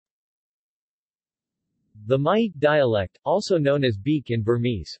The Myeik dialect, also known as Beek in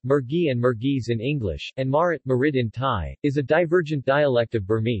Burmese, Mergui and Mergese in English, and Marit, Marit in Thai, is a divergent dialect of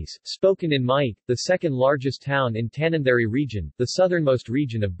Burmese, spoken in Myeik, the second largest town in Tanintharyi region, the southernmost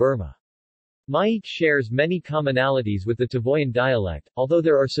region of Burma. Myeik shares many commonalities with the Tavoyan dialect, although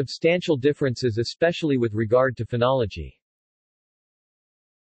there are substantial differences especially with regard to phonology.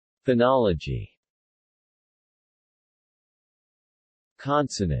 Phonology.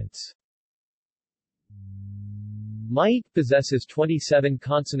 Consonants. Myeik possesses 27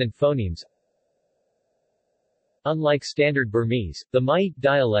 consonant phonemes. Unlike standard Burmese, the Myeik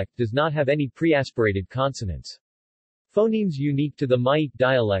dialect does not have any pre-aspirated consonants. Phonemes unique to the Myeik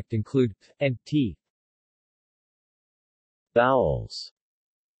dialect include p and t. Vowels.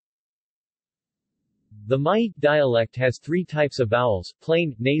 The Myeik dialect has three types of vowels,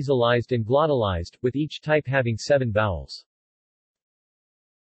 plain, nasalized and glottalized, with each type having 7 vowels.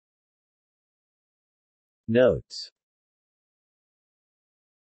 Notes.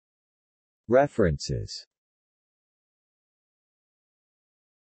 References.